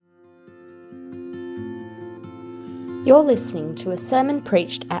You're listening to a sermon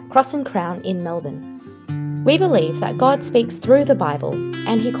preached at Cross and Crown in Melbourne. We believe that God speaks through the Bible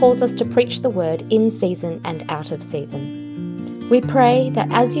and He calls us to preach the word in season and out of season. We pray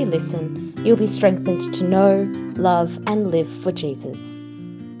that as you listen, you'll be strengthened to know, love, and live for Jesus.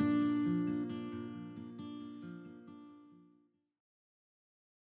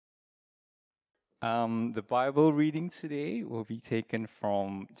 The Bible reading today will be taken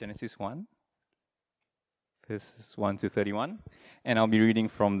from Genesis 1, verses 1 to 31, and I'll be reading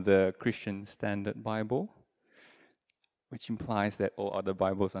from the Christian Standard Bible, which implies that all other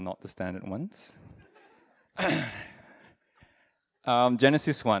Bibles are not the standard ones.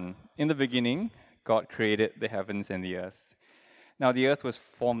 Genesis 1. In the beginning, God created the heavens and the earth. Now the earth was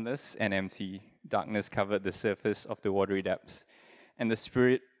formless and empty. Darkness covered the surface of the watery depths, and the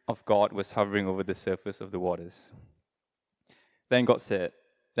Spirit of God was hovering over the surface of the waters. Then God said,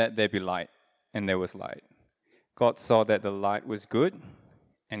 "Let there be light," and there was light. God saw that the light was good,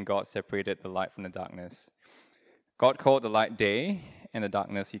 and God separated the light from the darkness. God called the light day, and the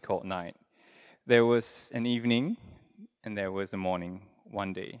darkness He called night. There was an evening, and there was a morning,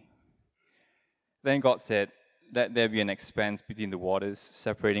 one day. Then God said, "Let there be an expanse between the waters,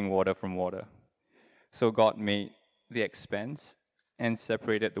 separating water from water." So God made the expanse and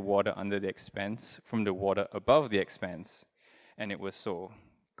separated the water under the expanse from the water above the expanse. And it was so.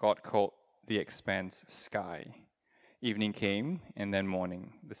 God called the expanse sky. Evening came, and then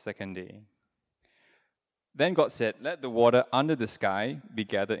morning, the second day. Then God said, "Let the water under the sky be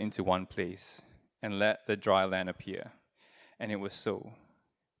gathered into one place, and let the dry land appear." And it was so.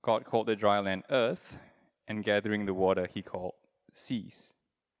 God called the dry land earth, and gathering the water He called seas.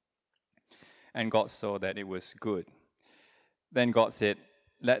 And God saw that it was good. Then God said,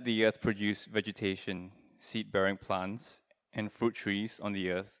 "Let the earth produce vegetation, seed-bearing plants, and fruit trees on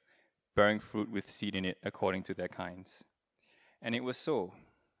the earth, bearing fruit with seed in it according to their kinds." And it was so.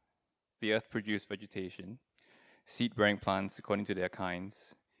 The earth produced vegetation, seed-bearing plants according to their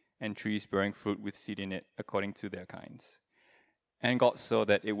kinds, and trees bearing fruit with seed in it according to their kinds. And God saw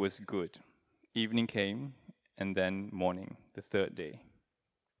that it was good. Evening came, and then morning, the third day.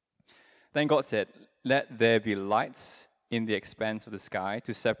 Then God said, "Let there be lights in the expanse of the sky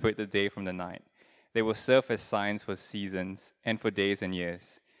to separate the day from the night. They will serve as signs for seasons and for days and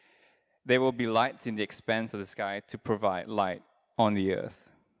years. There will be lights in the expanse of the sky to provide light on the earth."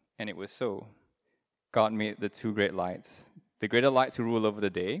 And it was so. God made the two great lights, the greater light to rule over the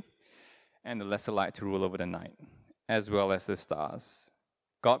day, and the lesser light to rule over the night, as well as the stars.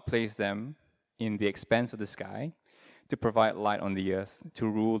 God placed them in the expanse of the sky to provide light on the earth, to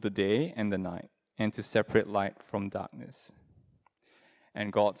rule the day and the night, and to separate light from darkness.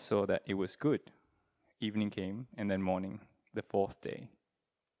 And God saw that it was good. Evening came, and then morning, the fourth day.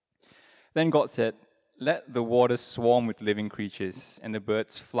 Then God said, "Let the waters swarm with living creatures, and the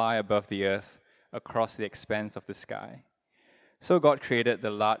birds fly above the earth across the expanse of the sky." So God created the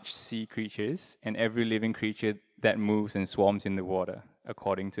large sea creatures and every living creature that moves and swarms in the water,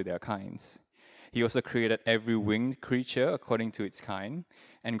 according to their kinds. He also created every winged creature according to its kind,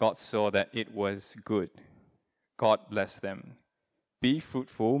 and God saw that it was good. God blessed them. "Be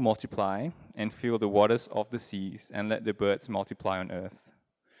fruitful, multiply, and fill the waters of the seas, and let the birds multiply on earth."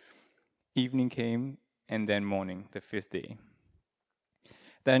 Evening came, and then morning, the fifth day.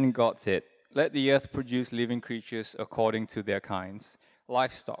 Then God said, "Let the earth produce living creatures according to their kinds,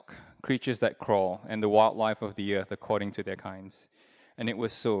 livestock, creatures that crawl, and the wildlife of the earth according to their kinds." And it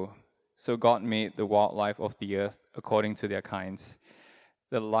was so. So God made the wildlife of the earth according to their kinds,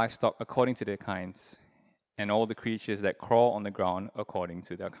 the livestock according to their kinds, and all the creatures that crawl on the ground according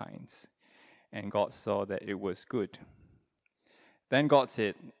to their kinds. And God saw that it was good. Then God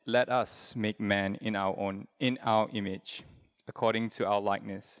said, "Let us make man in our image, according to our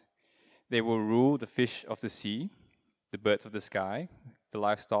likeness. They will rule the fish of the sea, the birds of the sky, the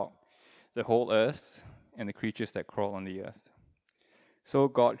livestock, the whole earth, and the creatures that crawl on the earth." So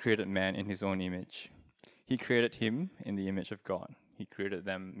God created man in His own image. He created him in the image of God. He created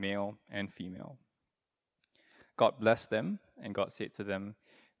them male and female. God blessed them, and God said to them,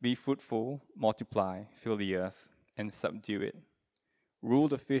 "Be fruitful, multiply, fill the earth, and subdue it. Rule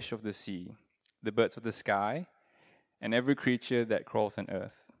the fish of the sea, the birds of the sky, and every creature that crawls on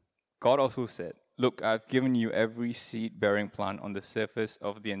earth." God also said, "Look, I've given you every seed-bearing plant on the surface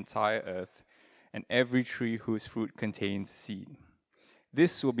of the entire earth, and every tree whose fruit contains seed.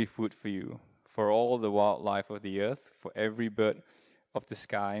 This will be food for you, for all the wildlife of the earth, for every bird of the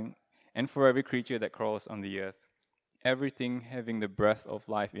sky, and for every creature that crawls on the earth, everything having the breath of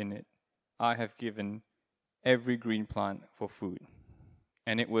life in it. I have given every green plant for food."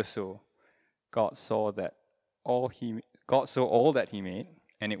 And it was so. God saw that God saw all that he made,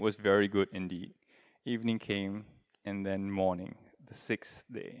 and it was very good indeed. Evening came, and then morning, the sixth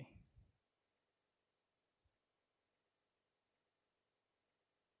day.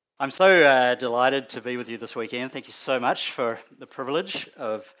 I'm so delighted to be with you this weekend. Thank you so much for the privilege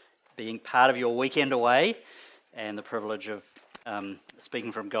of being part of your weekend away and the privilege of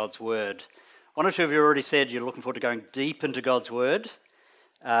speaking from God's Word. One or two of you already said you're looking forward to going deep into God's Word.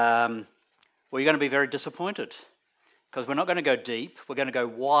 Well, you're going to be very disappointed because we're not going to go deep, we're going to go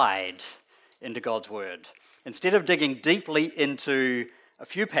wide into God's Word. Instead of digging deeply into a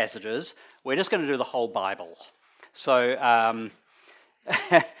few passages, we're just going to do the whole Bible. So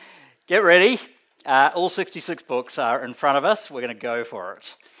get ready. All 66 books are in front of us. We're going to go for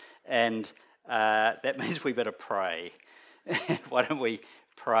it. And that means we better pray. Why don't we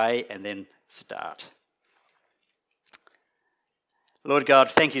pray and then start? Lord God,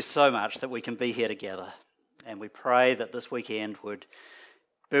 thank you so much that we can be here together. And we pray that this weekend would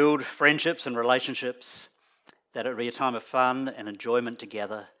build friendships and relationships, that it would be a time of fun and enjoyment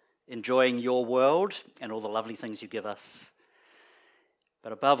together, enjoying your world and all the lovely things you give us.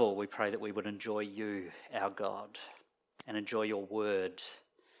 But above all, we pray that we would enjoy you, our God, and enjoy your word.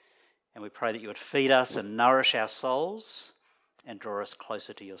 And we pray that you would feed us and nourish our souls and draw us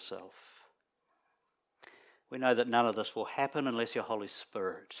closer to yourself. We know that none of this will happen unless your Holy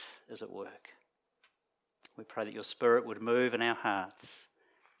Spirit is at work. We pray that your Spirit would move in our hearts,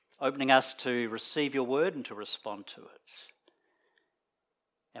 opening us to receive your word and to respond to it.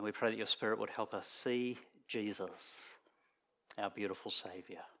 And we pray that your Spirit would help us see Jesus, our beautiful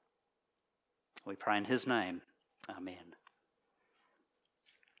Saviour. We pray in his name. Amen.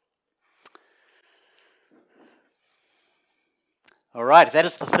 All right, that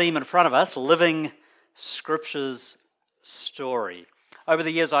is the theme in front of us, Living Scripture's Story. Over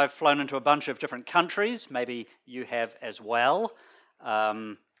the years, I've flown into a bunch of different countries. Maybe you have as well.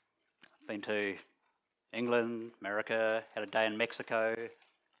 I've been to England, America, had a day in Mexico,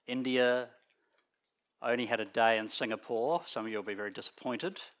 India. I only had a day in Singapore. Some of you will be very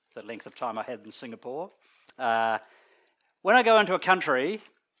disappointed the length of time I had in Singapore. When I go into a country,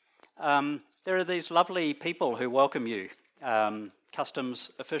 there are these lovely people who welcome you,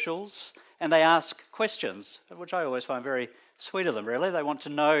 customs officials, and they ask questions, which I always find very sweet of them, really. They want to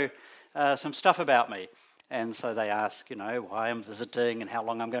know some stuff about me. And so they ask, why I'm visiting and how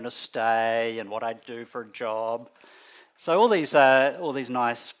long I'm going to stay and what I do for a job. So all these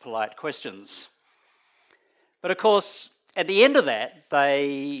nice, polite questions. But of course, at the end of that,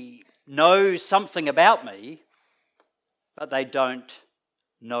 they know something about me, but they don't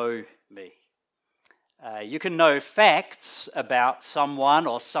know me. You can know facts about someone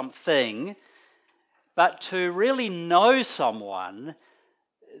or something, but to really know someone,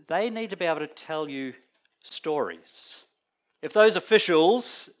 they need to be able to tell you stories. If those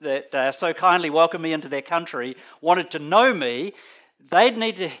officials that so kindly welcomed me into their country wanted to know me, they'd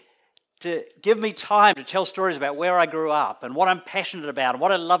need to give me time to tell stories about where I grew up and what I'm passionate about and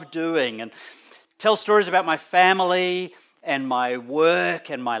what I love doing, and tell stories about my family and my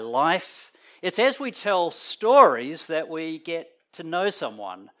work and my life. It's as we tell stories that we get to know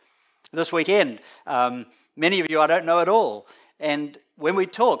someone. This weekend, many of you I don't know at all, and when we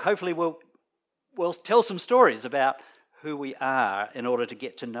talk, hopefully we'll tell some stories about who we are in order to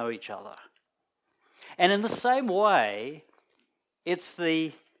get to know each other. And in the same way, it's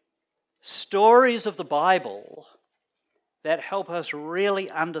the stories of the Bible that help us really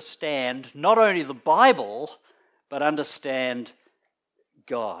understand not only the Bible, but understand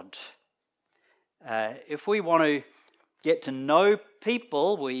God. If we want to get to know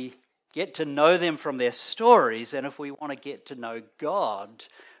people, we get to know them from their stories, and if we want to get to know God,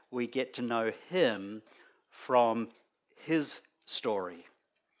 we get to know him from his story.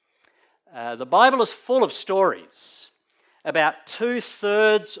 The Bible is full of stories. About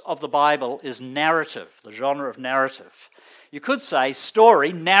 2/3 of the Bible is narrative, the genre of narrative. You could say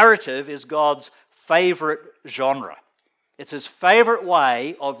narrative is God's favorite genre. It's his favorite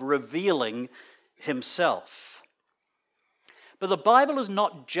way of revealing himself. But the Bible is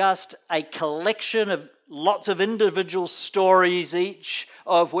not just a collection of lots of individual stories, each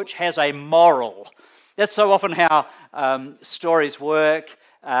of which has a moral. That's so often how stories work.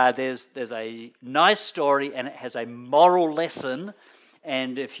 There's a nice story and it has a moral lesson,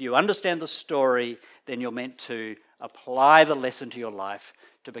 and if you understand the story, then you're meant to apply the lesson to your life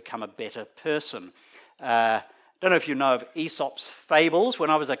to become a better person. I don't know if you know of Aesop's fables.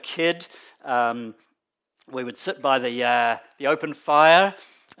 When I was a kid, we would sit by the open fire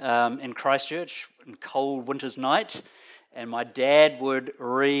in Christchurch on a cold winter's night, and my dad would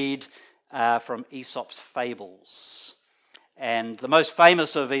read from Aesop's fables. And the most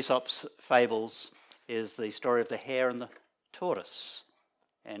famous of Aesop's fables is the story of the hare and the tortoise.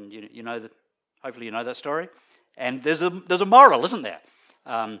 And you know that, hopefully you know that story. And there's a moral, isn't there?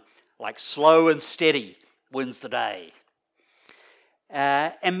 Like slow and steady wins the day.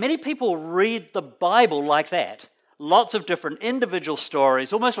 And many people read the Bible like that. Lots of different individual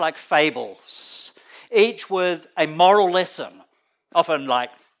stories, almost like fables, each with a moral lesson. Often like,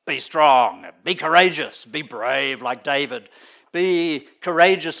 be strong, be courageous, be brave like David, be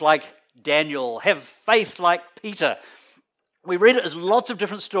courageous like Daniel, have faith like Peter. We read it as lots of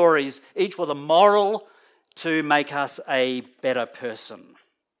different stories, each with a moral to make us a better person.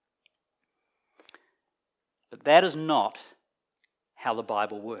 But that is not how the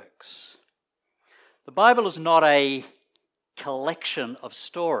Bible works. The Bible is not a collection of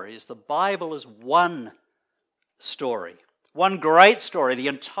stories. The Bible is one story, one great story, the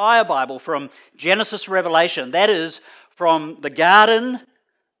entire Bible from Genesis to Revelation. That is, from the Garden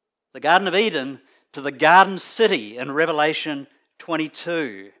of Eden, to the Garden City in Revelation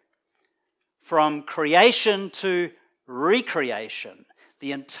 22. From creation to recreation,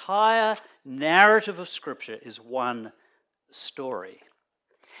 the entire narrative of Scripture is one story.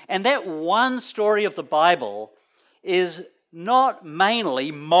 And that one story of the Bible is not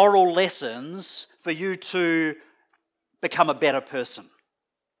mainly moral lessons for you to become a better person.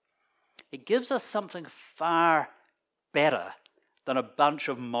 It gives us something far better than a bunch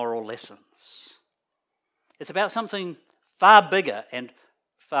of moral lessons. It's about something far bigger and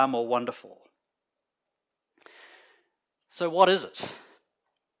far more wonderful. So what is it?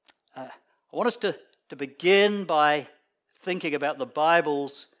 I want us to begin by thinking about the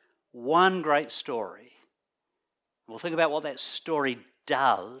Bible's one great story. We'll think about what that story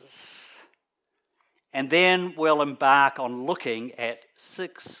does. And then we'll embark on looking at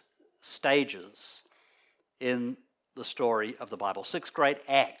 6 stages in the story of the Bible, 6 great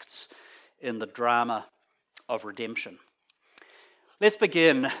acts in the drama of redemption. Let's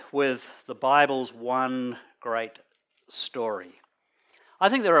begin with the Bible's one great story. I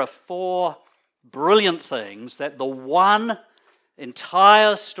think there are 4 brilliant things that the one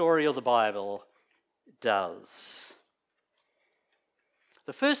entire story of the Bible does.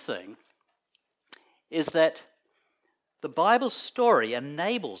 The first thing is that the Bible's story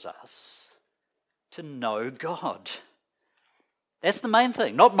enables us to know God. That's the main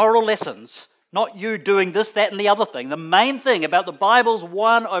thing, not moral lessons, not you doing this, that, and the other thing. The main thing about the Bible's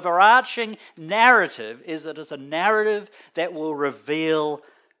one overarching narrative is that it's a narrative that will reveal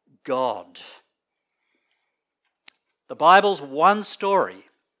God. The Bible's one story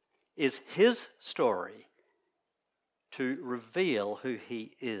is His story to reveal who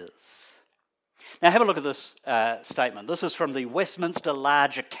He is. Now have a look at this statement. This is from the Westminster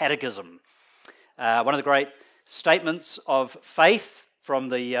Larger Catechism, one of the great statements of faith from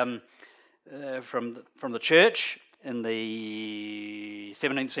the church in the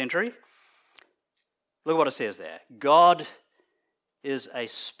 17th century. Look what it says there. God is a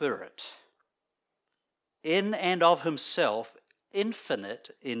spirit, in and of Himself,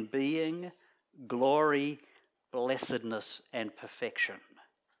 infinite in being, glory, blessedness, and perfection.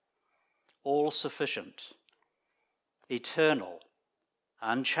 All sufficient, eternal,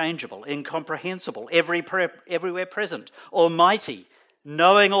 unchangeable, incomprehensible, everywhere present, almighty,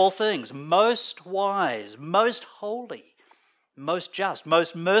 knowing all things, most wise, most holy, most just,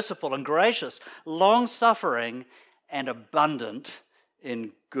 most merciful and gracious, long-suffering and abundant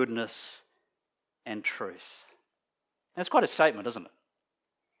in goodness and truth. That's quite a statement, isn't it?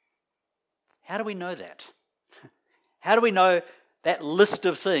 How do we know that? How do we know that list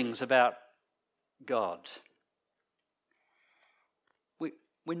of things about God?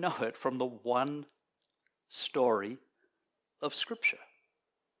 We know it from the one story of Scripture.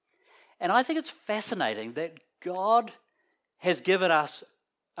 And I think it's fascinating that God has given us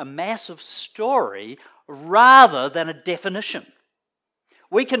a massive story rather than a definition.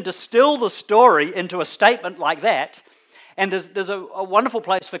 We can distill the story into a statement like that, and there's a wonderful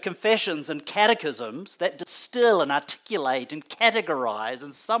place for confessions and catechisms that distill and articulate and categorize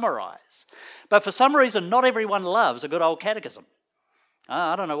and summarize. But for some reason, not everyone loves a good old catechism.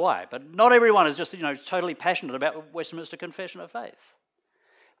 I don't know why, but not everyone is just totally passionate about Westminster Confession of Faith.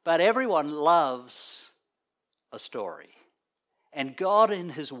 But everyone loves a story. And God in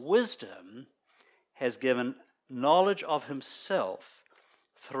His wisdom has given knowledge of Himself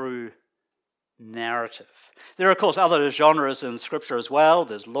through narrative. There are, of course, other genres in Scripture as well.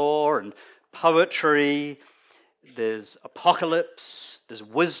 There's law and poetry, there's apocalypse, there's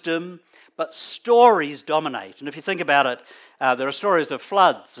wisdom. but stories dominate. And if you think about it, there are stories of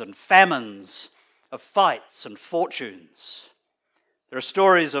floods and famines, of fights and fortunes. There are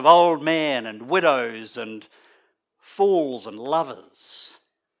stories of old men and widows and fools and lovers.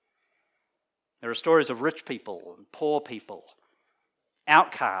 There are stories of rich people and poor people,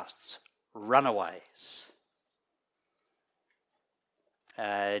 outcasts, runaways.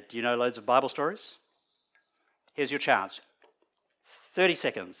 Do you know loads of Bible stories? Here's your chance. 30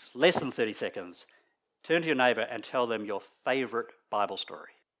 seconds, less than 30 seconds. Turn to your neighbour and tell them your favourite Bible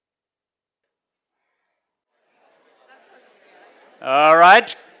story. All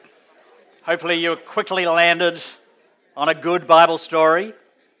right. Hopefully you quickly landed on a good Bible story.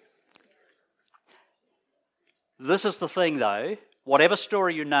 This is the thing though, whatever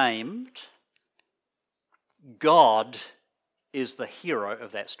story you named, God is the hero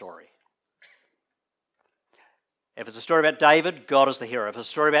of that story. If it's a story about David, God is the hero. If it's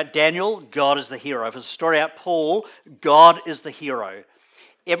a story about Daniel, God is the hero. If it's a story about Paul, God is the hero.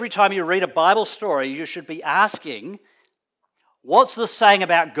 Every time you read a Bible story, you should be asking, what's this saying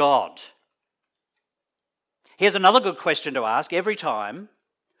about God? Here's another good question to ask every time.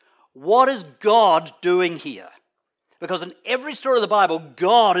 What is God doing here? Because in every story of the Bible,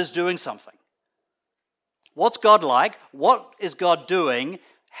 God is doing something. What's God like? What is God doing?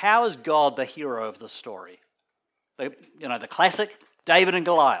 How is God the hero of the story? The classic, David and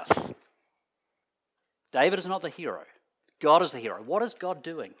Goliath. David is not the hero. God is the hero. What is God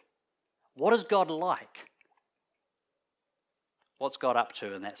doing? What is God like? What's God up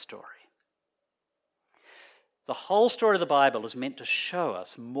to in that story? The whole story of the Bible is meant to show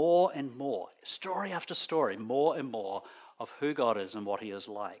us more and more, story after story, more and more of who God is and what he is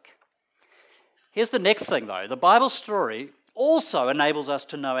like. Here's the next thing though. The Bible story also enables us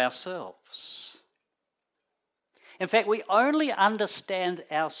to know ourselves. In fact, we only understand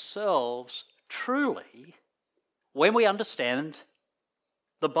ourselves truly when we understand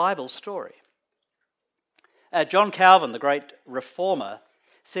the Bible story. John Calvin, the great reformer,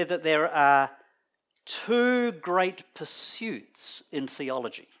 said that there are two great pursuits in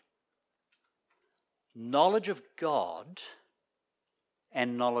theology: knowledge of God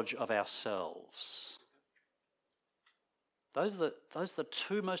and knowledge of ourselves. Those are the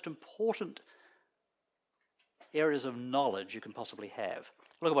two most important areas of knowledge you can possibly have.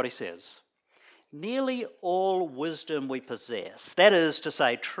 Look at what he says. Nearly all wisdom we possess, that is to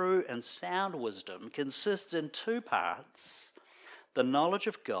say, true and sound wisdom, consists in two parts: the knowledge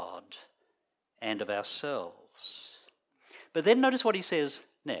of God and of ourselves. But then notice what he says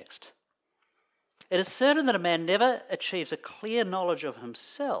next. It is certain that a man never achieves a clear knowledge of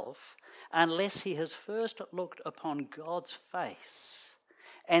himself unless he has first looked upon God's face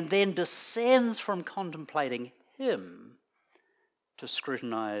and then descends from contemplating him to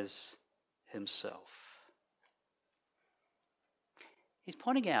scrutinize himself. He's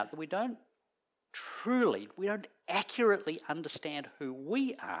pointing out that we don't accurately understand who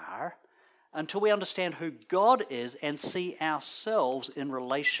we are until we understand who God is and see ourselves in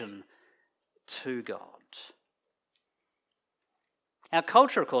relation to God. Our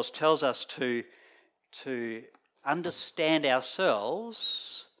culture, of course, tells us to understand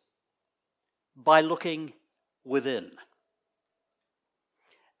ourselves by looking within.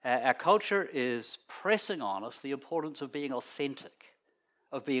 Our culture is pressing on us the importance of being authentic,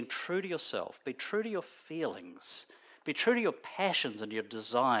 of being true to yourself, be true to your feelings, be true to your passions and your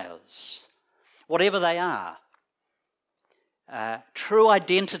desires, whatever they are. True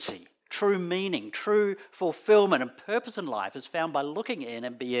identity, true meaning, true fulfillment and purpose in life is found by looking in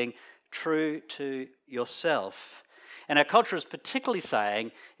and being true to yourself. And our culture is particularly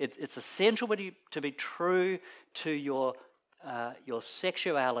saying it's essential to be true to your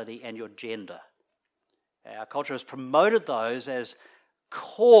sexuality and your gender. Our culture has promoted those as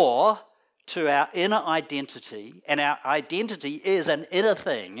core to our inner identity, and our identity is an inner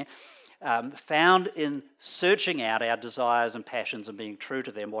thing found in searching out our desires and passions and being true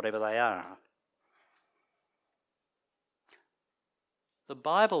to them, whatever they are. The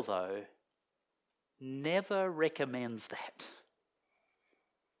Bible, though, never recommends that.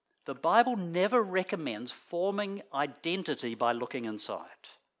 The Bible never recommends forming identity by looking inside.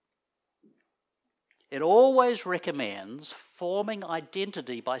 It always recommends forming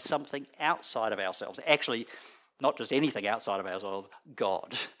identity by something outside of ourselves. Actually, not just anything outside of ourselves,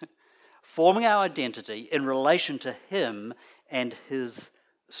 God. Forming our identity in relation to him and his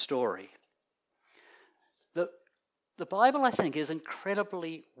story. The Bible, I think, is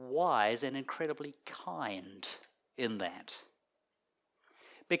incredibly wise and incredibly kind in that.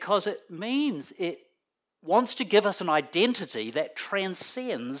 Because it means it wants to give us an identity that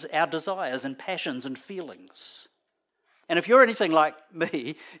transcends our desires and passions and feelings. And if you're anything like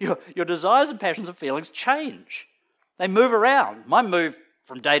me, your desires and passions and feelings change. They move around. Mine move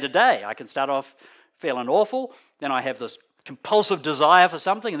from day to day. I can start off feeling awful, then I have this compulsive desire for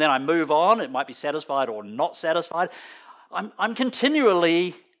something, and then I move on. It might be satisfied or not satisfied. I'm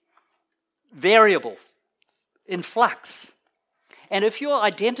continually variable, in flux. And if your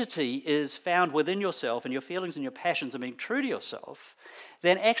identity is found within yourself and your feelings and your passions are being true to yourself,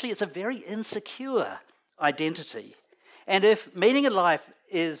 then actually it's a very insecure identity. And if meaning in life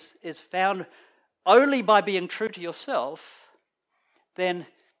is found only by being true to yourself, then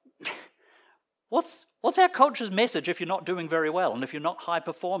what's our culture's message if you're not doing very well, and if you're not high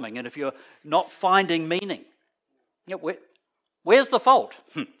performing, and if you're not finding meaning? Where's the fault?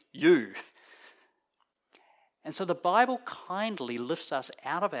 You. And so the Bible kindly lifts us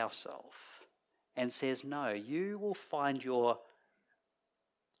out of ourselves and says, no, you will find your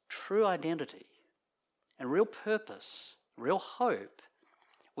true identity and real purpose, real hope,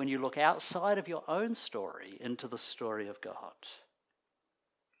 when you look outside of your own story into the story of God.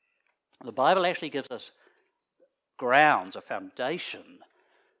 The Bible actually gives us grounds, a foundation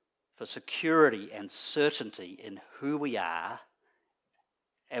for security and certainty in who we are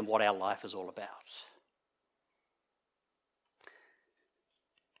and what our life is all about.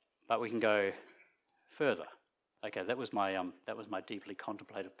 But we can go further. Okay, that was my deeply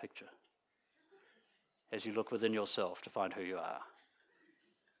contemplative picture. As you look within yourself to find who you are.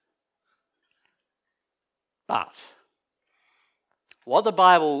 But what the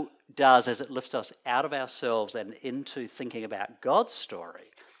Bible does as it lifts us out of ourselves and into thinking about God's story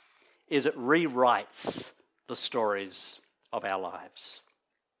is it rewrites the stories of our lives.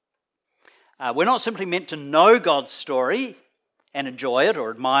 We're not simply meant to know God's story and enjoy it or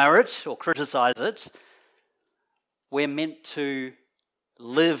admire it or criticize it. We're meant to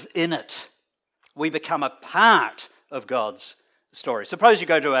live in it. We become a part of God's story. Suppose you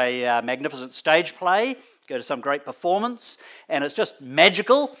go to a magnificent stage play, go to some great performance, and it's just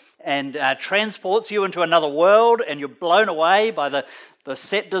magical and transports you into another world, and you're blown away by the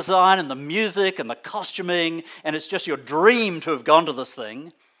set design and the music and the costuming, and it's just your dream to have gone to this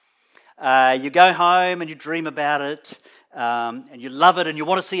thing. You go home and you dream about it, and you love it and you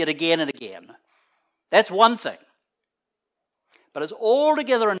want to see it again and again. That's one thing. But it's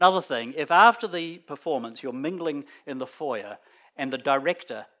altogether another thing if after the performance you're mingling in the foyer and the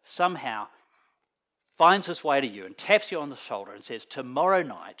director somehow finds his way to you and taps you on the shoulder and says, tomorrow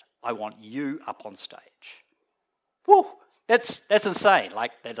night I want you up on stage. Whew, that's insane.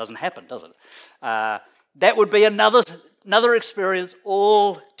 Like, that doesn't happen, does it? That would be another experience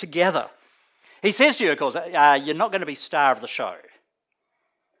altogether. He says to you, of course, you're not going to be star of the show,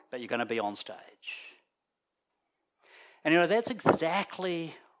 but you're going to be on stage. And that's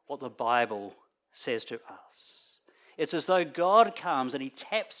exactly what the Bible says to us. It's as though God comes and he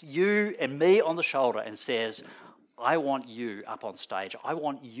taps you and me on the shoulder and says, I want you up on stage. I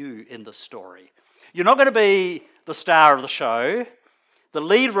want you in the story. You're not going to be the star of the show. The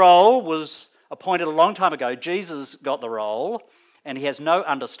lead role was appointed a long time ago. Jesus got the role, and he has no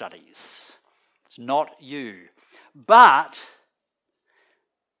understudies. It's not you. But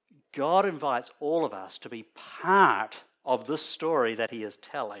God invites all of us to be part of this story that he is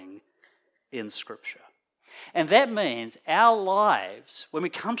telling in Scripture. And that means our lives, when we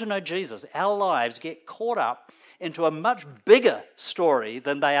come to know Jesus, our lives get caught up into a much bigger story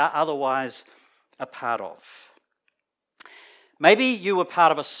than they are otherwise a part of. Maybe you were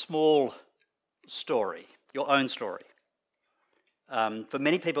part of a small story, your own story. For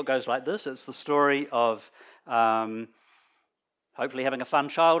many people it goes like this. It's the story of hopefully having a fun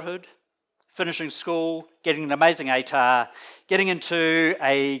childhood, finishing school, getting an amazing ATAR, getting into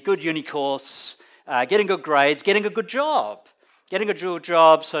a good uni course, getting good grades, getting a good job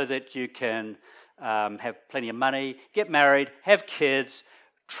so that you can have plenty of money, get married, have kids,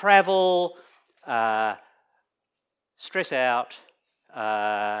 travel, stress out,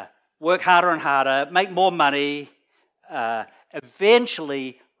 work harder and harder, make more money,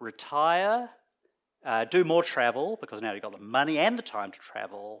 eventually retire, do more travel, because now you've got the money and the time to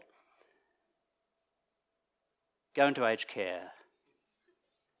travel, go into aged care,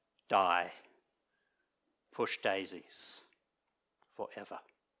 die, push daisies forever.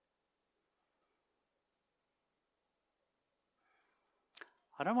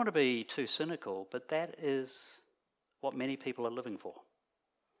 I don't want to be too cynical, but that is what many people are living for.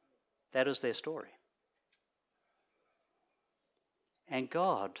 That is their story. And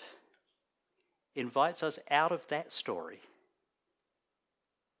God invites us out of that story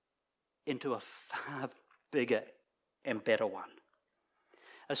into a far bigger and better one.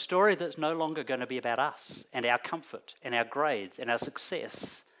 A story that's no longer going to be about us and our comfort and our grades and our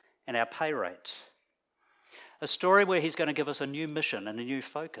success and our pay rate. A story where he's going to give us a new mission and a new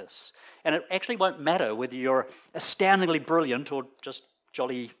focus. And it actually won't matter whether you're astoundingly brilliant or just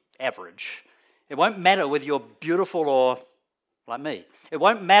jolly average. It won't matter whether you're beautiful or like me. It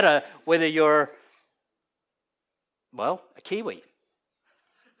won't matter whether you're, well, a Kiwi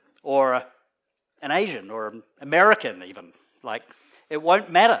or an Asian or an American even. Like, it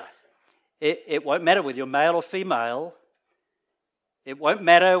won't matter. It won't matter whether you're male or female. It won't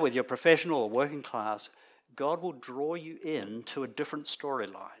matter whether you're professional or working class. God will draw you into a different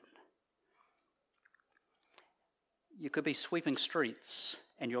storyline. You could be sweeping streets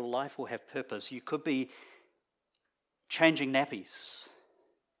and your life will have purpose. You could be changing nappies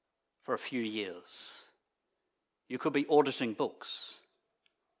for a few years. You could be auditing books.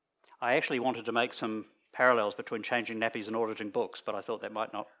 I actually wanted to make some parallels between changing nappies and auditing books, but I thought that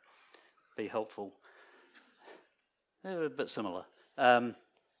might not be helpful. They're a bit similar.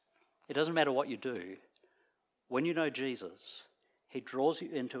 It doesn't matter what you do. When you know Jesus, he draws you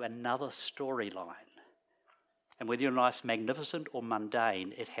into another storyline. And whether your life's magnificent or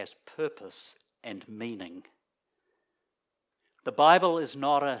mundane, it has purpose and meaning. The Bible is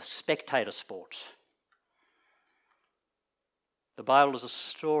not a spectator sport. The Bible is a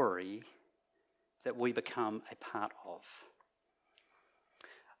story that we become a part of.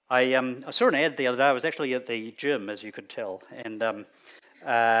 I saw an ad the other day. I was actually at the gym, as you could tell, and an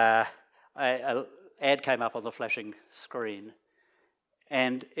ad came up on the flashing screen,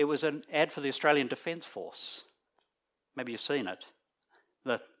 and it was an ad for the Australian Defence Force. Maybe you've seen it.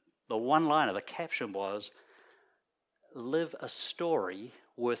 The one-liner, the caption was, "Live a story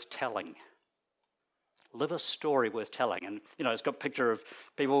worth telling." Live a story worth telling. And, you know, it's got a picture of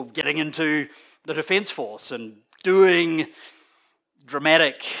people getting into the Defence Force and doing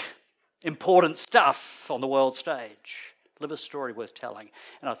dramatic, important stuff on the world stage. Live a story worth telling.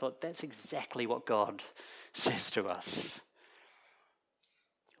 And I thought, that's exactly what God says to us.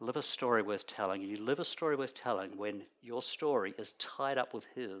 Live a story worth telling. You live a story worth telling when your story is tied up with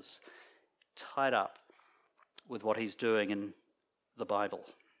his, tied up with what he's doing in the Bible.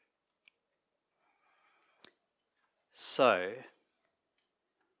 So,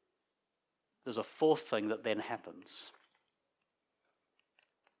 there's a fourth thing that then happens.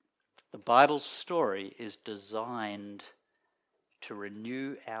 The Bible's story is designed to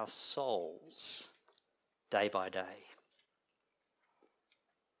renew our souls day by day.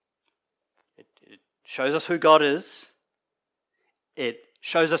 It shows us who God is. It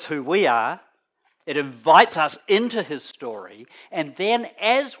shows us who we are. It invites us into his story. And then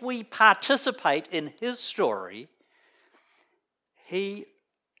as we participate in his story, he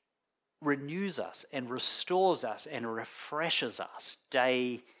renews us and restores us and refreshes us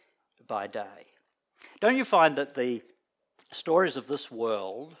day by day. Don't you find that the stories of this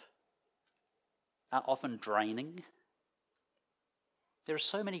world are often draining? There are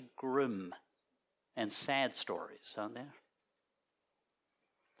so many grim and sad stories, aren't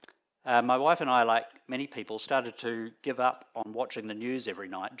there? My wife and I, like many people, started to give up on watching the news every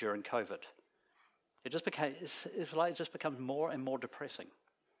night during COVID. It just becomes more and more depressing.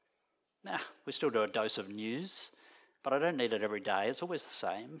 Nah, we still do a dose of news, but I don't need it every day. It's always the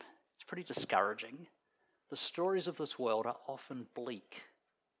same. It's pretty discouraging. The stories of this world are often bleak.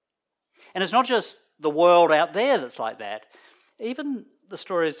 And it's not just the world out there that's like that. Even the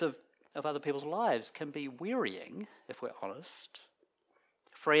stories of other people's lives can be wearying, if we're honest.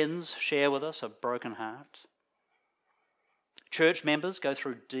 Friends share with us a broken heart. Church members go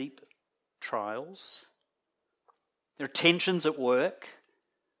through deep trials. There are tensions at work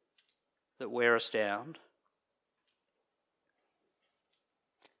that wear us down.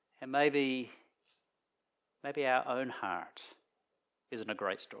 And maybe our own heart isn't a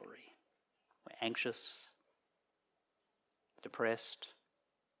great story. We're anxious, depressed,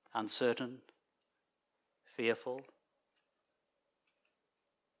 uncertain, fearful.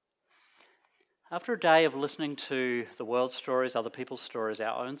 After a day of listening to the world's stories, other people's stories,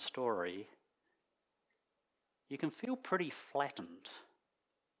 our own story, you can feel pretty flattened.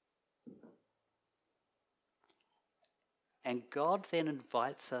 And God then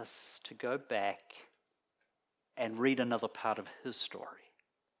invites us to go back and read another part of his story.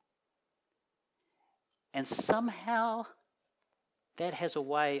 And somehow that has a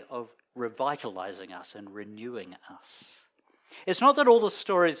way of revitalizing us and renewing us. It's not that all the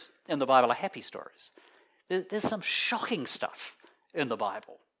stories in the Bible are happy stories. There's some shocking stuff in the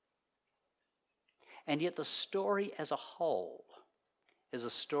Bible. And yet the story as a whole is a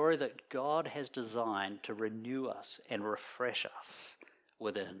story that God has designed to renew us and refresh us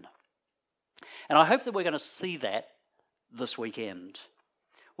within. And I hope that we're going to see that this weekend.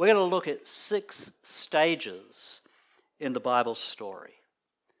 We're going to look at 6 stages in the Bible story.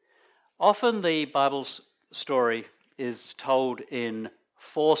 Often the Bible's story is told in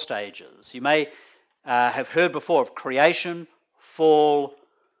 4 stages. You may have heard before of creation, fall,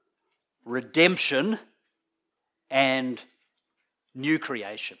 redemption, and new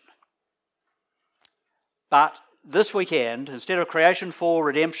creation. But this weekend, instead of creation, fall,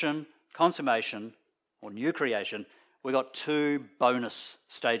 redemption, consummation, or new creation, we've got 2 bonus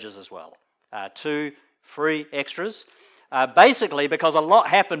stages as well. 2 free extras. Basically because a lot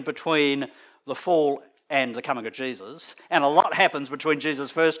happened between the fall and the coming of Jesus, and a lot happens between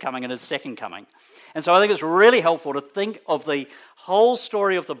Jesus' first coming and his second coming. And so I think it's really helpful to think of the whole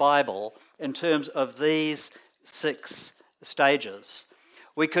story of the Bible in terms of these 6 stages.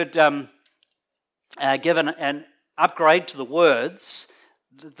 We could give an upgrade to the words.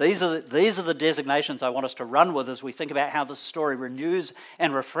 These are the designations I want us to run with as we think about how the story renews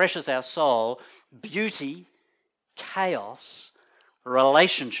and refreshes our soul. Beauty, chaos,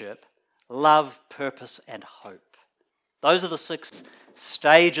 relationship, love, purpose, and hope. Those are the 6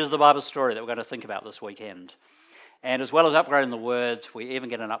 stages of the Bible story that we're going to think about this weekend. And as well as upgrading the words, we even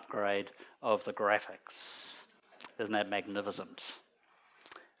get an upgrade of the graphics. Isn't that magnificent?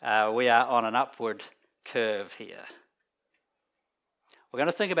 We are on an upward curve here. We're going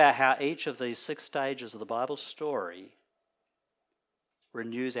to think about how each of these 6 stages of the Bible story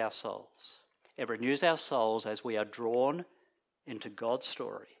renews our souls. It renews our souls as we are drawn into God's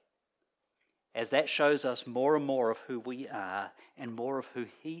story, as that shows us more and more of who we are and more of who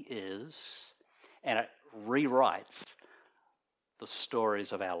He is, and it rewrites the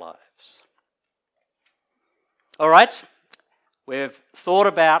stories of our lives. All right, we've thought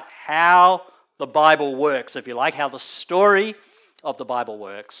about how the Bible works, if you like, how the story of the Bible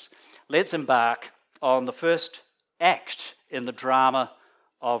works. Let's embark on the first act in the drama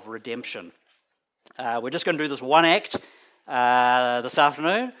of redemption. We're just going to do this one act this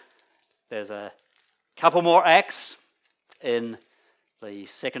afternoon. There's a couple more acts in the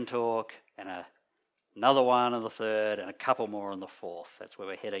second talk, and another one in the third, and a couple more in the fourth. That's where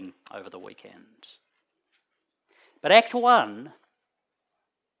we're heading over the weekend. But Act 1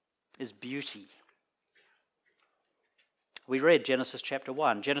 is beauty. We read Genesis chapter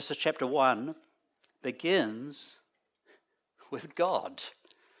 1. Genesis chapter 1 begins with God.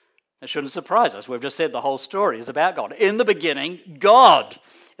 It shouldn't surprise us. We've just said the whole story is about God. In the beginning, God,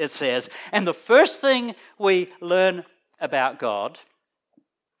 it says. And the first thing we learn about God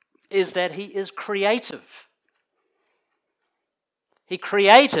is that He is creative. He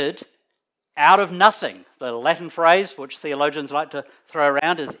created out of nothing. The Latin phrase, which theologians like to throw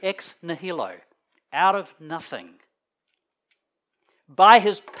around, is ex nihilo, out of nothing. By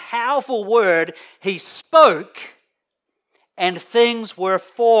His powerful word, He spoke, and things were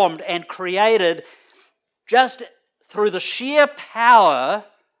formed and created just through the sheer power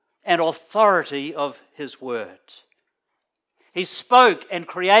and authority of His word. He spoke and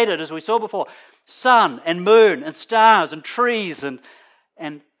created, as we saw before, sun and moon and stars and trees and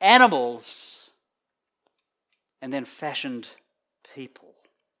animals, and then fashioned people.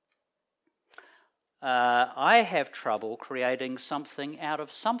 I have trouble creating something out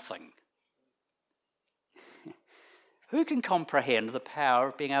of something. Who can comprehend the power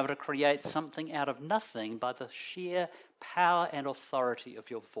of being able to create something out of nothing by the sheer power and authority of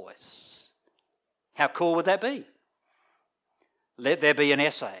your voice? How cool would that be? Let there be an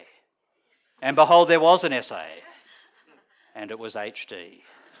essay. And behold, there was an essay. And it was HD.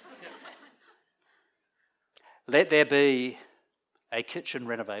 Let there be a kitchen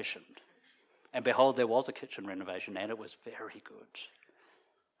renovation. And behold, there was a kitchen renovation, and it was very good.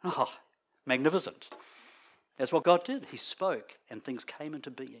 Oh, magnificent. That's what God did. He spoke, and things came into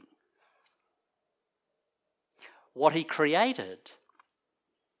being. What He created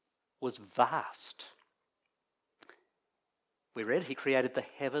was vast. We read He created the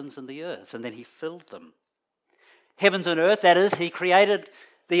heavens and the earth, and then He filled them. Heavens and earth, that is, He created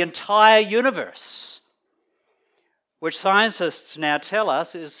the entire universe, which scientists now tell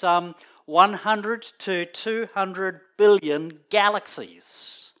us is some 100 to 200 billion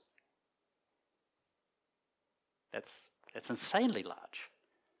galaxies. That's insanely large.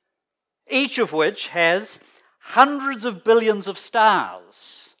 Each of which has hundreds of billions of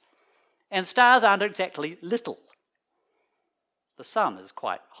stars. And stars aren't exactly little. The sun is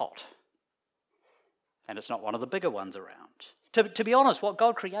quite hot. And it's not one of the bigger ones around. To be honest, what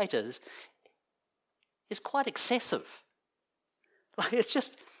God created is quite excessive. Like, it's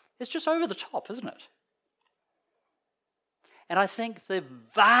just over the top, isn't it? And I think the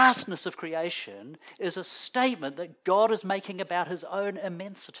vastness of creation is a statement that God is making about his own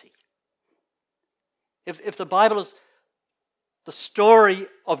immensity. If the Bible is the story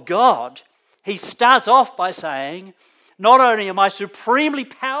of God, he starts off by saying, not only am I supremely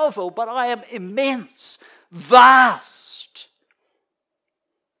powerful, but I am immense, vast.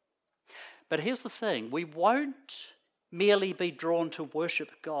 But here's the thing, we won't merely be drawn to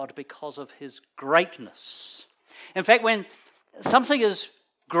worship God because of his greatness. In fact, when something is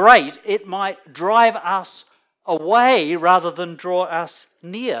great, it might drive us away rather than draw us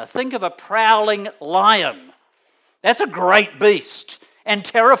near. Think of a prowling lion. That's a great beast and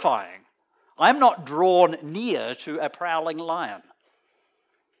terrifying. I'm not drawn near to a prowling lion.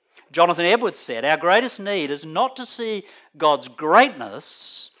 Jonathan Edwards said, our greatest need is not to see God's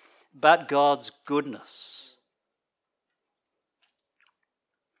greatness, but God's goodness.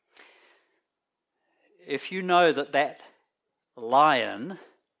 If you know that lion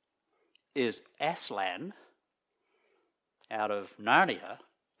is Aslan out of Narnia,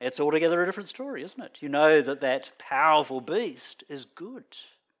 it's altogether a different story, isn't it? You know that powerful beast is good.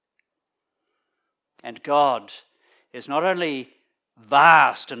 And God is not only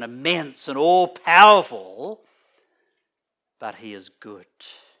vast and immense and all-powerful, but he is good.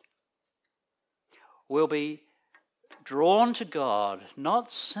 We'll be drawn to God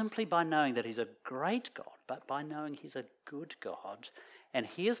not simply by knowing that he's a great God, but by knowing he's a good God. And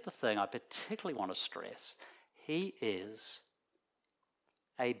here's the thing I particularly want to stress. He is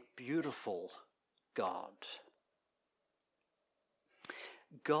a beautiful God.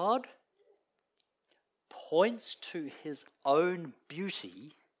 God points to his own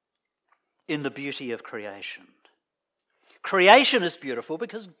beauty in the beauty of creation. Creation is beautiful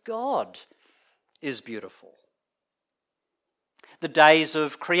because God is beautiful. The days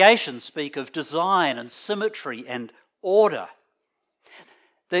of creation speak of design and symmetry and order.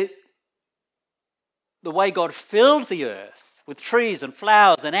 The way God filled the earth with trees and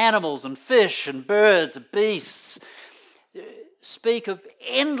flowers and animals and fish and birds and beasts speak of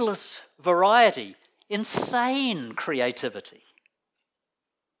endless variety, insane creativity.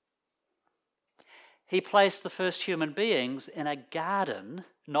 He placed the first human beings in a garden,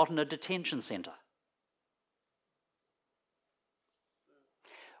 not in a detention centre.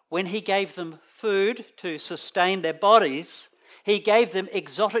 When he gave them food to sustain their bodies, he gave them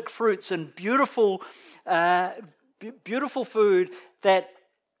exotic fruits and beautiful food that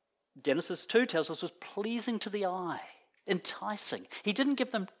Genesis 2 tells us was pleasing to the eye, enticing. He didn't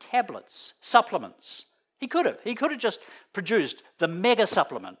give them tablets, supplements. He could have. He could have just produced the mega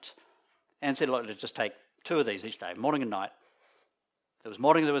supplement and said, look, let's just take 2 of these each day, morning and night. There was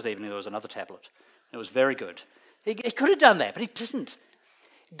morning, there was evening, there was another tablet. It was very good. He could have done that, but he didn't.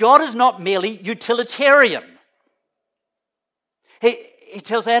 God is not merely utilitarian. He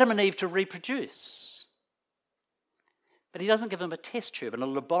tells Adam and Eve to reproduce. But he doesn't give them a test tube in a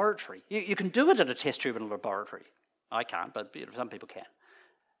laboratory. You can do it in a test tube in a laboratory. I can't, but some people can.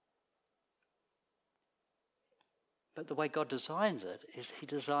 But the way God designs it is he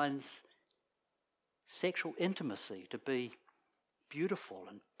designs sexual intimacy to be beautiful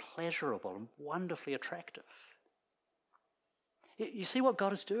and pleasurable and wonderfully attractive. You see what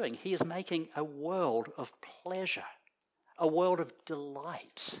God is doing? He is making a world of pleasure, a world of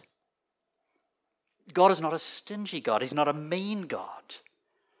delight. God is not a stingy God. He's not a mean God.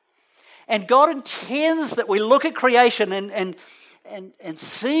 And God intends that we look at creation and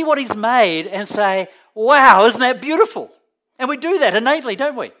see what he's made and say, wow, isn't that beautiful? And we do that innately,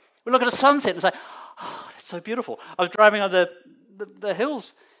 don't we? We look at a sunset and say, oh, that's so beautiful. I was driving on the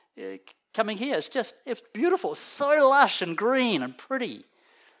hills coming here. It's beautiful. It's so lush and green and pretty.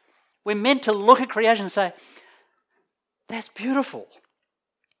 We're meant to look at creation and say, that's beautiful.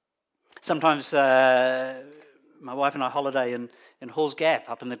 Sometimes my wife and I holiday in Halls Gap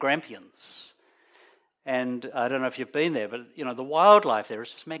up in the Grampians. And I don't know if you've been there, but the wildlife there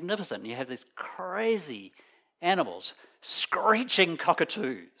is just magnificent. You have these crazy animals, screeching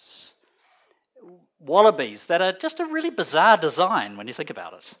cockatoos, wallabies that are just a really bizarre design when you think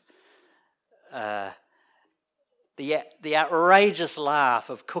about it. The outrageous laugh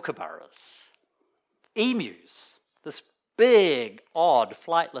of kookaburras, emus, this big, odd,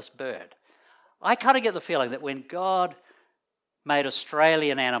 flightless bird. I kind of get the feeling that when God made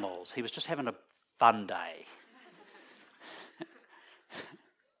Australian animals, he was just having a fun day.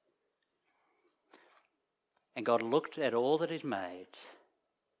 And God looked at all that he'd made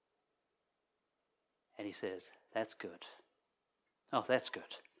and he says, that's good. Oh, that's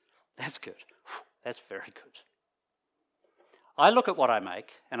good. That's good. That's very good. I look at what I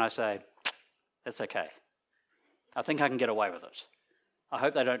make and I say, that's okay. I think I can get away with it. I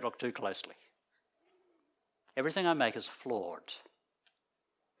hope they don't look too closely. Everything I make is flawed.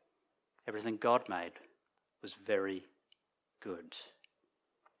 Everything God made was very good.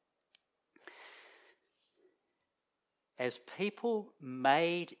 As people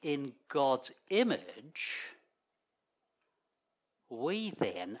made in God's image, we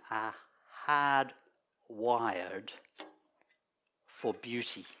then are hardwired for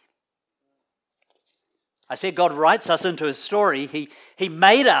beauty. I said God writes us into his story. He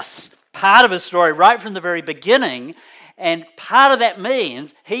made us part of his story right from the very beginning, and part of that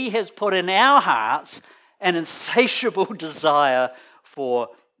means he has put in our hearts an insatiable desire for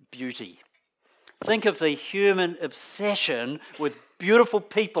beauty. Think of the human obsession with beautiful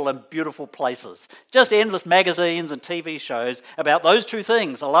people and beautiful places. Just endless magazines and TV shows about those two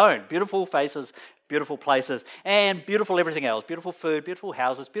things alone. Beautiful faces, beautiful places, and beautiful everything else. Beautiful food, beautiful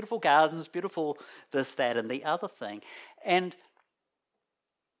houses, beautiful gardens, beautiful this, that, and the other thing. And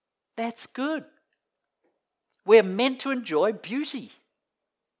that's good. We're meant to enjoy beauty.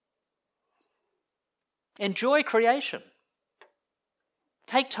 Enjoy creation.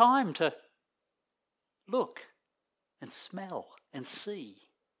 Take time to look and smell and see.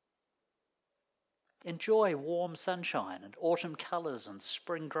 Enjoy warm sunshine and autumn colours and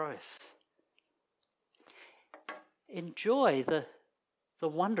spring growth. Enjoy the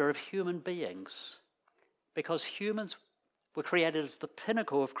wonder of human beings, because humans were created as the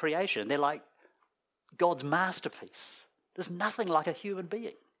pinnacle of creation. They're like God's masterpiece. There's nothing like a human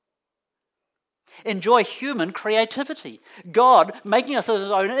being. Enjoy human creativity. God, making us in his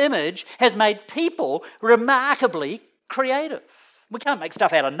own image, has made people remarkably creative. We can't make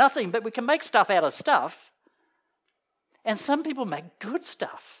stuff out of nothing, but we can make stuff out of stuff. And some people make good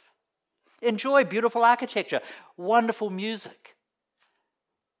stuff. Enjoy beautiful architecture, wonderful music.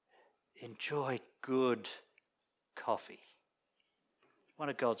 Enjoy good coffee. One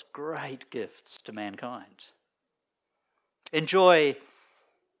of God's great gifts to mankind. Enjoy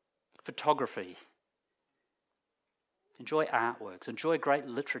photography. Enjoy artworks. Enjoy great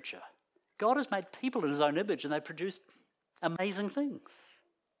literature. God has made people in his own image and they produce amazing things.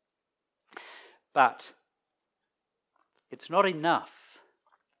 But it's not enough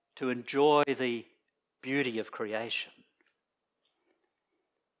to enjoy the beauty of creation.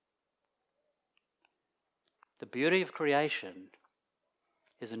 The beauty of creation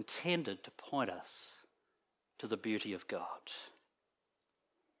is intended to point us to the beauty of God.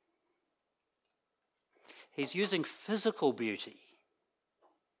 He's using physical beauty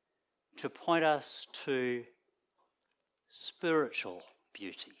to point us to spiritual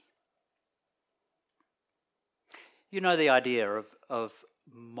beauty. You know the idea of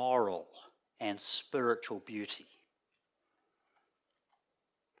moral and spiritual beauty.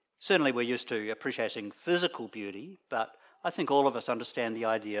 Certainly we're used to appreciating physical beauty, but I think all of us understand the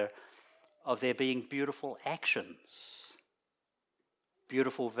idea of there being beautiful actions,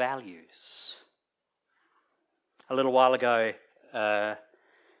 beautiful values. A little while ago, my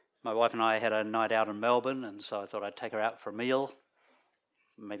wife and I had a night out in Melbourne, and so I thought I'd take her out for a meal,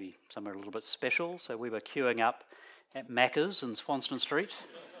 maybe somewhere a little bit special. So we were queuing up at Macca's in Swanston Street,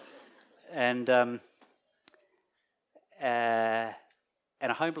 and a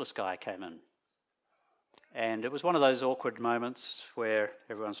homeless guy came in. And it was one of those awkward moments where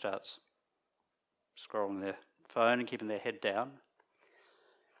everyone starts scrolling their phone and keeping their head down.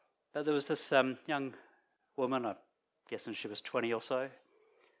 But there was this young woman, I'm guessing she was 20 or so,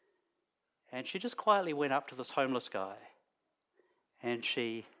 and she just quietly went up to this homeless guy, and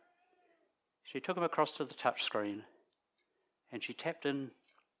she took him across to the touch screen, and she tapped in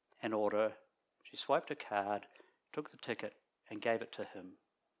an order, she swiped a card, took the ticket, and gave it to him.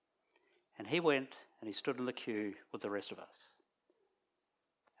 And he went and he stood in the queue with the rest of us.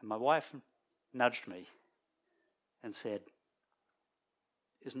 And my wife nudged me and said,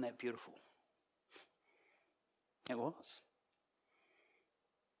 "Isn't that beautiful?" It was.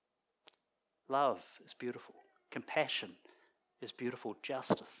 Love is beautiful. Compassion is beautiful.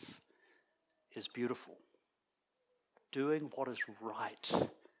 Justice is beautiful. Doing what is right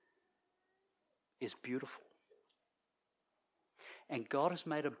is beautiful. And God has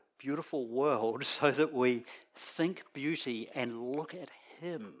made a beautiful world so that we think beauty and look at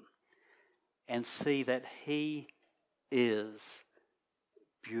him and see that he is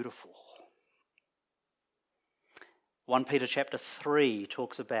beautiful. 1 Peter chapter 3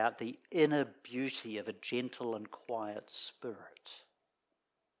 talks about the inner beauty of a gentle and quiet spirit.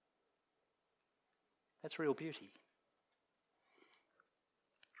 That's real beauty.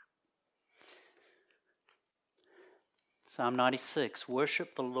 Psalm 96,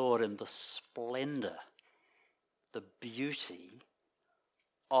 worship the Lord in the splendor, the beauty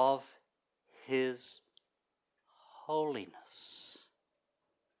of his holiness.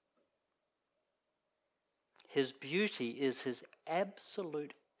 His beauty is his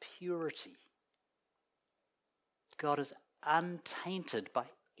absolute purity. God is untainted by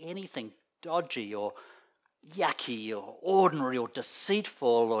anything dodgy or yucky or ordinary or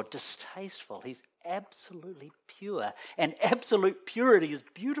deceitful or distasteful. He's absolutely pure. And absolute purity is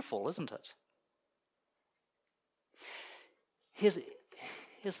beautiful, isn't it? Here's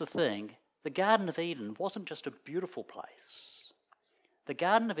the thing. The Garden of Eden wasn't just a beautiful place. The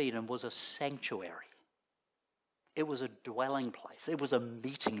Garden of Eden was a sanctuary. It was a dwelling place. It was a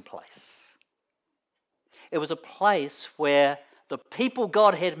meeting place. It was a place where the people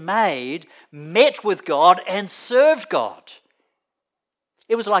God had made met with God and served God.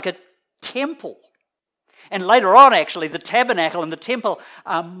 It was like a temple. And later on, actually, the tabernacle and the temple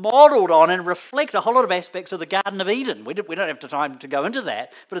are modelled on and reflect a whole lot of aspects of the Garden of Eden. We don't have time to go into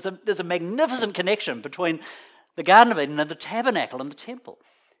that, but there's a magnificent connection between the Garden of Eden and the tabernacle and the temple.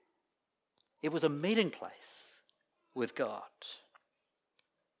 It was a meeting place with God.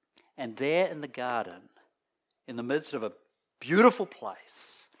 And there in the garden, in the midst of a beautiful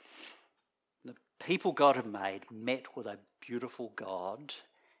place, the people God had made met with a beautiful God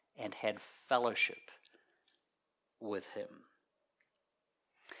and had fellowship with him.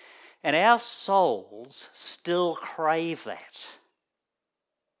 And our souls still crave that.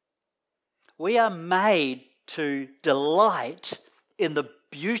 We are made to delight in the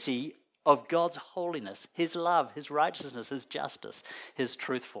beauty of God's holiness, his love, his righteousness, his justice, his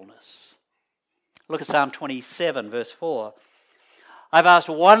truthfulness. Look at Psalm 27, verse 4. I've asked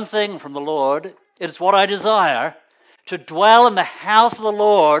one thing from the Lord. It is what I desire, to dwell in the house of the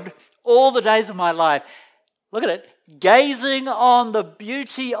Lord all the days of my life. Look at it. Gazing on the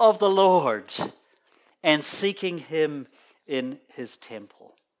beauty of the Lord and seeking him in his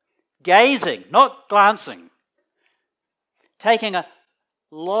temple. Gazing, not glancing. Taking a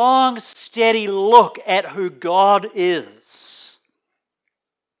long, steady look at who God is.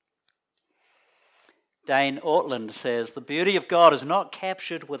 Dane Ortland says, the beauty of God is not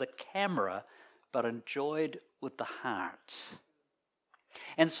captured with a camera, but enjoyed with the heart.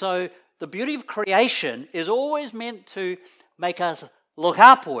 And so the beauty of creation is always meant to make us look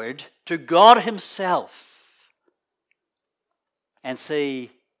upward to God himself and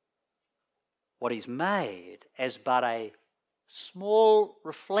see what he's made as but a small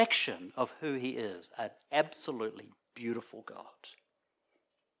reflection of who he is, an absolutely beautiful God.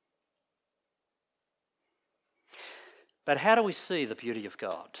 But how do we see the beauty of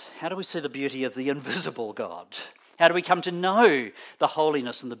God? How do we see the beauty of the invisible God? How do we come to know the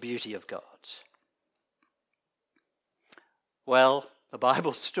holiness and the beauty of God? Well, the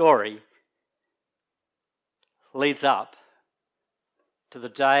Bible story leads up to the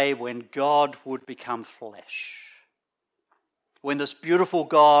day when God would become flesh. When this beautiful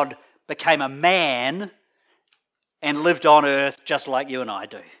God became a man and lived on earth just like you and I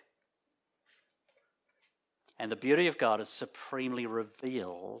do. And the beauty of God is supremely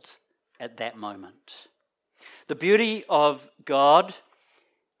revealed at that moment. The beauty of God,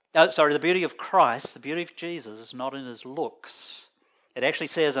 the beauty of Christ, the beauty of Jesus is not in his looks. It actually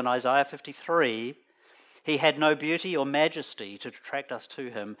says in Isaiah 53, he had no beauty or majesty to attract us to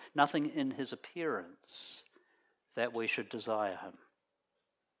him, nothing in his appearance that we should desire him.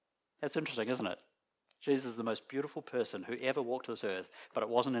 That's interesting, isn't it? Jesus is the most beautiful person who ever walked this earth, but it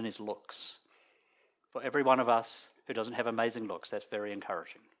wasn't in his looks. For every one of us who doesn't have amazing looks, that's very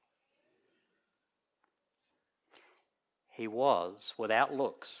encouraging. He was, without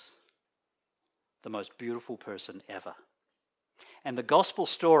looks, the most beautiful person ever. And the gospel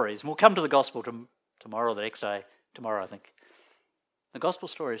stories, and we'll come to the gospel tomorrow, the next day, tomorrow I think. The gospel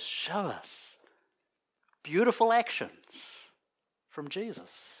stories show us beautiful actions from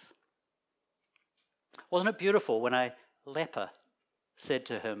Jesus. Wasn't it beautiful when a leper said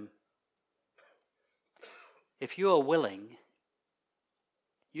to him, if you are willing,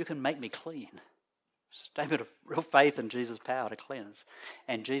 you can make me clean. Statement of real faith in Jesus' power to cleanse.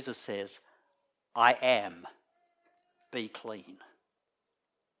 And Jesus says, I am, be clean.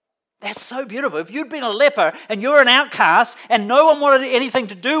 That's so beautiful. If you'd been a leper and you're an outcast and no one wanted anything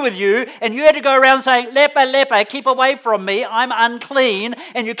to do with you and you had to go around saying, leper, leper, keep away from me, I'm unclean,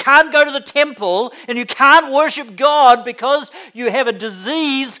 and you can't go to the temple and you can't worship God because you have a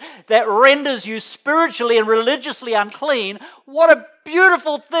disease that renders you spiritually and religiously unclean, what a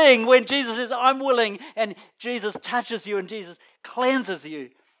beautiful thing when Jesus says, I'm willing, and Jesus touches you and Jesus cleanses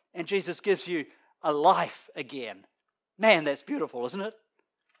you and Jesus gives you a life again. Man, that's beautiful, isn't it?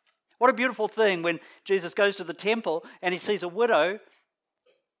 What a beautiful thing when Jesus goes to the temple and he sees a widow,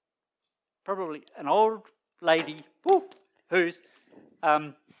 probably an old lady, who's,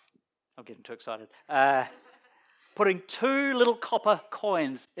 I'm getting too excited, putting 2 little copper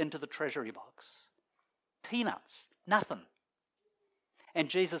coins into the treasury box. Peanuts, nothing. And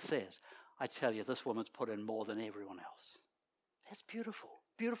Jesus says, I tell you, this woman's put in more than everyone else. That's beautiful.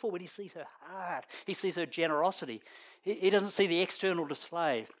 Beautiful when he sees her heart. He sees her generosity. He doesn't see the external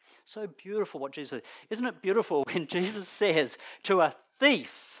display. So beautiful what Jesus says. Isn't it beautiful when Jesus says to a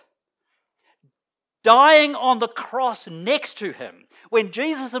thief dying on the cross next to him, when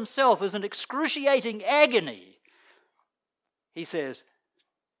Jesus himself is in excruciating agony, he says,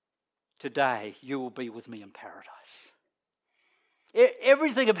 today you will be with me in paradise.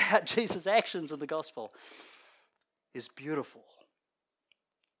 Everything about Jesus' actions in the gospel is beautiful.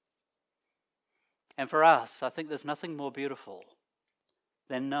 And for us, I think there's nothing more beautiful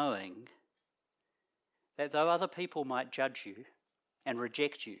than knowing that though other people might judge you and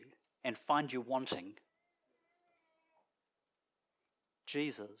reject you and find you wanting,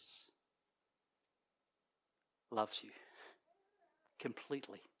 Jesus loves you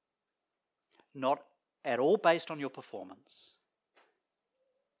completely. Not at all based on your performance,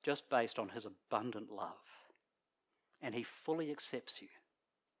 just based on his abundant love. And he fully accepts you.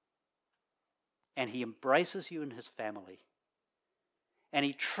 And he embraces you in his family. And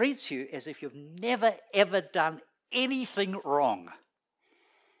he treats you as if you've never, ever done anything wrong.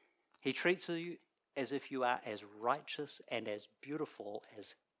 He treats you as if you are as righteous and as beautiful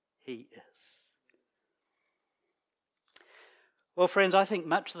as he is. Well, friends, I think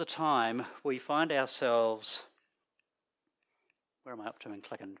much of the time we find ourselves... Where am I up to in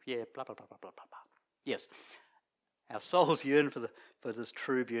clicking? Yeah, blah, blah, blah, blah, blah, blah, blah. Yes. Our souls yearn for this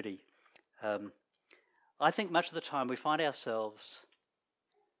true beauty. I think much of the time we find ourselves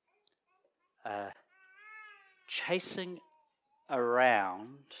chasing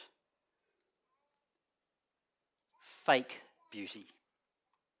around fake beauty,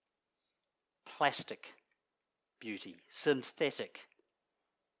 plastic beauty, synthetic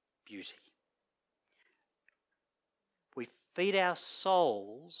beauty. We feed our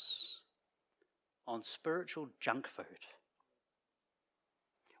souls on spiritual junk food.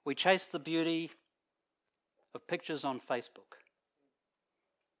 We chase the beauty of pictures on Facebook.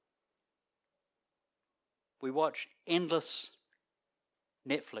 We watch endless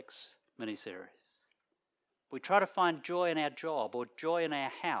Netflix miniseries. We try to find joy in our job, or joy in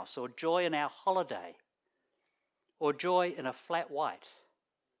our house, or joy in our holiday, or joy in a flat white.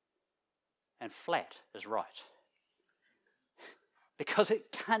 And flat is right. Because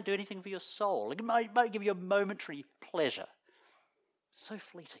it can't do anything for your soul. It might give you a momentary pleasure. So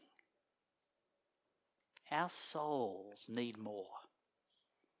fleeting. Our souls need more.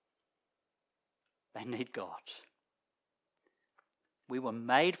 They need God. We were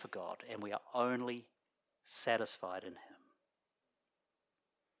made for God, and we are only satisfied in him.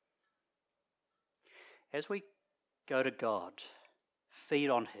 As we go to God, feed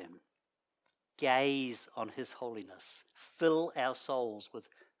on him, gaze on his holiness, fill our souls with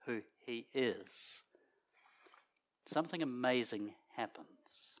who he is, something amazing happens.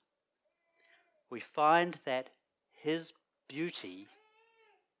 We find that his beauty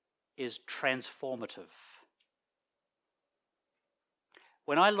is transformative.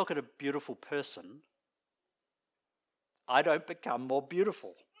 When I look at a beautiful person, I don't become more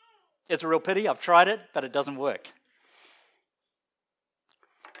beautiful. It's a real pity. I've tried it, but it doesn't work.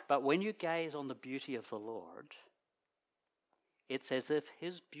 But when you gaze on the beauty of the Lord, it's as if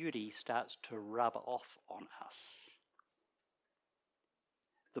his beauty starts to rub off on us.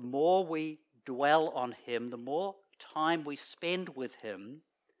 The more we dwell on him, the more time we spend with him,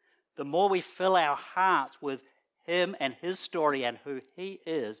 the more we fill our hearts with him and his story and who he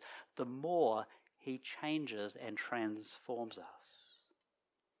is, the more he changes and transforms us.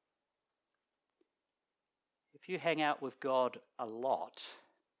 If you hang out with God a lot,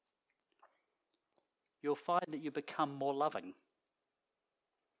 you'll find that you become more loving.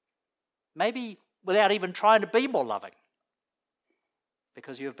 Maybe without even trying to be more loving,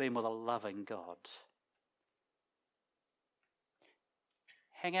 because you've been with a loving God.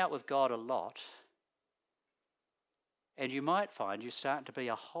 Hang out with God a lot, and you might find you start to be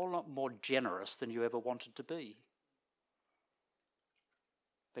a whole lot more generous than you ever wanted to be,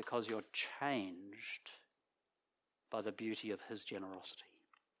 because you're changed by the beauty of his generosity.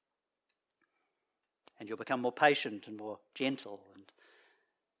 And you'll become more patient and more gentle and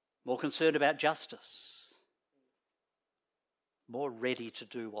more concerned about justice, more ready to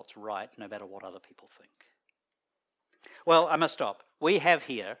do what's right no matter what other people think. Well, I must stop. We have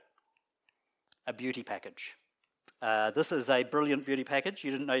here a beauty package. This is a brilliant beauty package.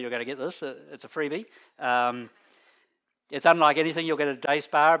 You didn't know you were going to get this. It's a freebie. It's unlike anything you'll get at a day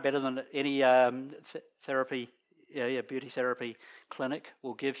spa, better than any beauty therapy clinic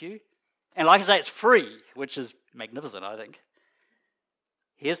will give you. And like I say, it's free, which is magnificent, I think.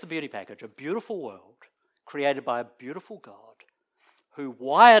 Here's the beauty package, a beautiful world created by a beautiful God who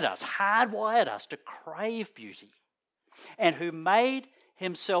hardwired us to crave beauty, and who made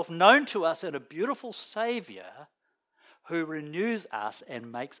himself known to us in a beautiful Saviour who renews us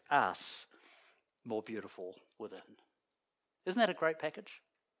and makes us more beautiful within. Isn't that a great package?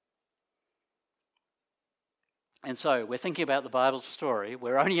 And so we're thinking about the Bible's story.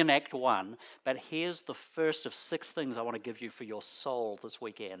 We're only in Act 1, but here's the first of 6 things I want to give you for your soul this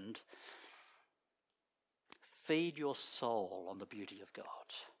weekend. Feed your soul on the beauty of God.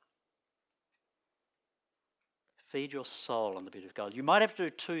 Feed your soul on the beauty of God. You might have to do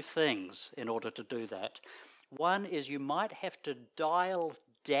 2 things in order to do that. One is you might have to dial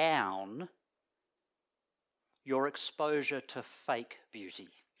down your exposure to fake beauty.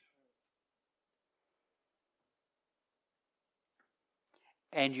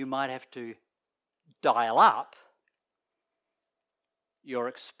 And you might have to dial up your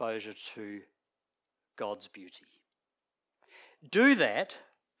exposure to God's beauty. Do that,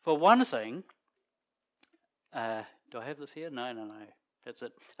 for one thing. Do I have this here? No. That's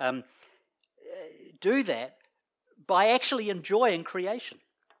it. Do that by actually enjoying creation.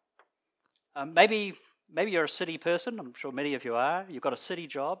 Maybe you're a city person. I'm sure many of you are. You've got a city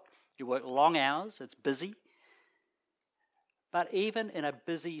job. You work long hours. It's busy. But even in a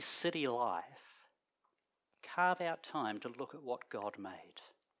busy city life, carve out time to look at what God made.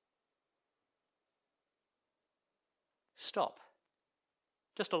 Stop.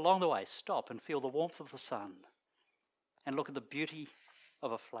 Just along the way, stop and feel the warmth of the sun and look at the beauty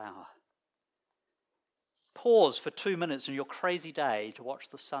of a flower. Pause for 2 minutes in your crazy day to watch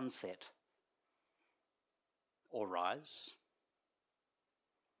the sunset or rise.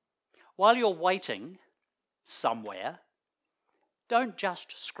 While you're waiting somewhere, don't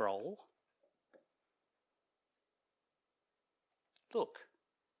just scroll. Look.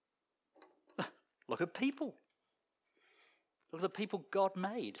 Look at people. Look at the people God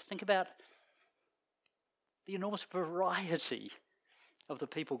made. Think about the enormous variety of the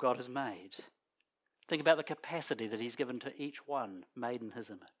people God has made. Think about the capacity that he's given to each one made in his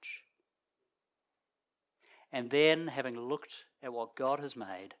image. And then, having looked at what God has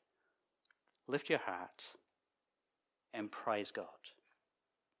made, lift your heart and praise God.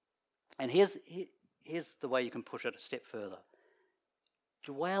 And here's the way you can push it a step further.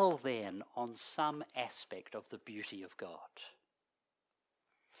 Dwell then on some aspect of the beauty of God.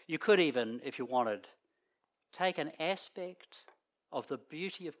 You could even, if you wanted, take an aspect of the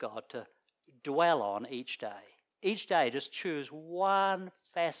beauty of God to dwell on each day. Each day, just choose one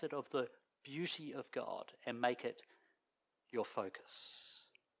facet of the beauty of God and make it your focus.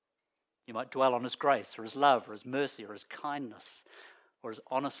 You might dwell on his grace, or his love, or his mercy, or his kindness, or his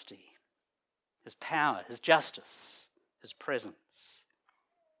honesty, his power, his justice, his presence.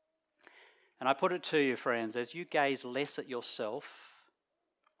 And I put it to you, friends, as you gaze less at yourself,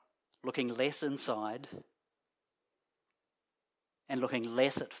 looking less inside, and looking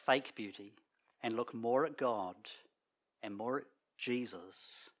less at fake beauty, and look more at God and more at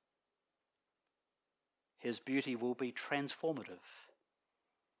Jesus, his beauty will be transformative,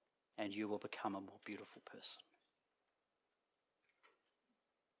 and you will become a more beautiful person.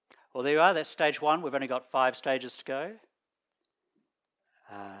 Well, there you are. That's stage 1. We've only got 5 stages to go.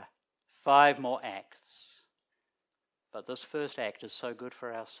 5 more acts. But this first act is so good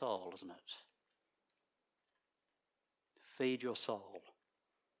for our soul, isn't it? Feed your soul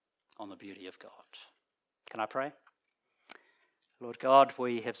on the beauty of God. Can I pray? Lord God,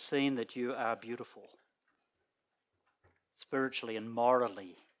 we have seen that you are beautiful, spiritually and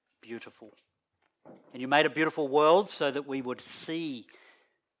morally beautiful. And you made a beautiful world so that we would see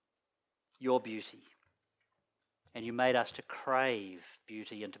your beauty. And you made us to crave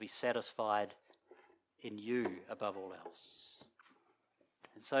beauty and to be satisfied in you above all else.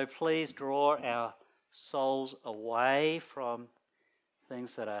 And so please draw our souls away from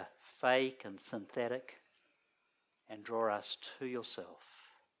things that are fake and synthetic and draw us to yourself,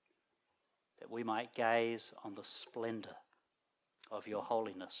 that we might gaze on the splendor of your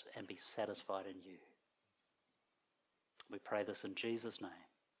holiness and be satisfied in you. We pray this in Jesus' name.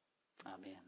 Amen.